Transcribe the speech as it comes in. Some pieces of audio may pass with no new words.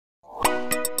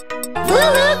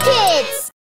Lulu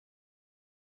Kids!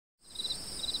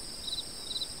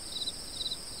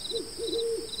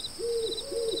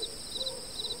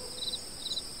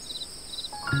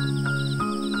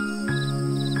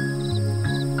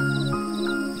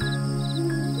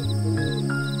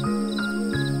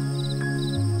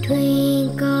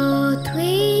 Twinkle,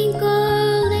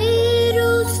 twinkle,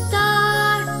 little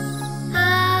star,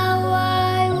 how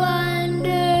I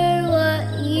wonder what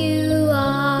you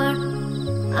are.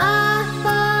 Up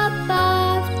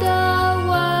above the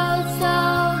world so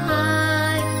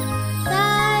high,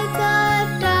 like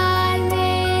a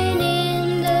diamond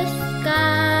in the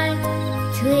sky.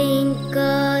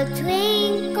 Twinkle,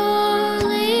 twinkle,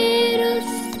 little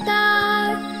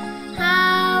star,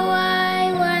 how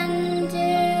I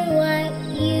wonder what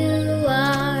you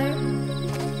are.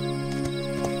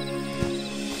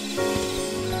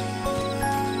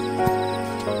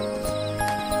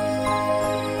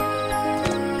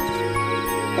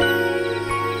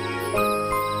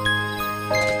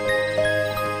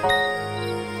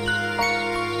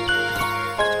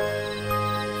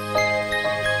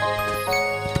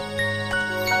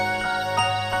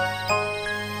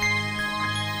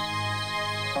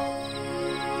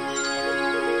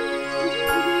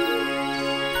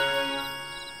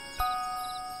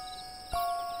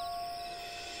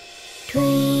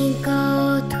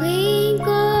 Twinkle,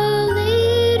 twinkle,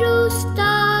 little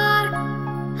star,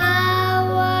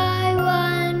 how I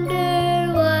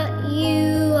wonder what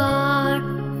you are.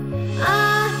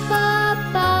 Up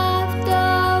above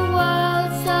the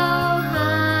world so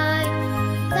high,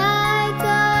 like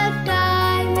a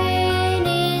diamond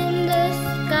in the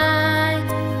sky.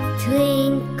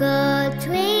 Twinkle,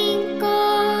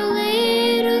 twinkle,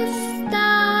 little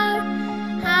star,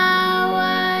 how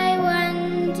I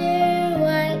wonder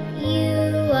what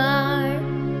you are.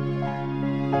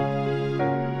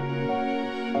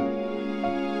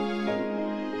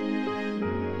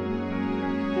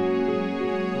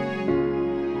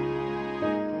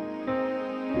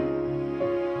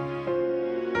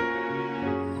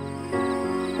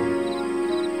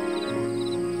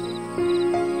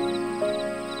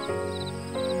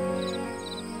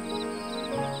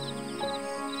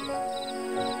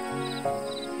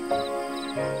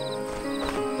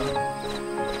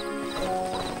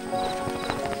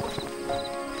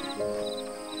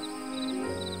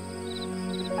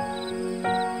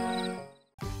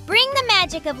 Bring the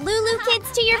magic of Lulu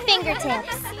Kids to your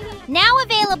fingertips. Now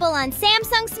available on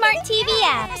Samsung Smart TV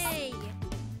apps.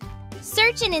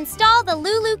 Search and install the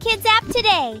Lulu Kids app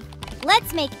today.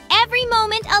 Let's make every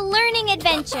moment a learning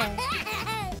adventure.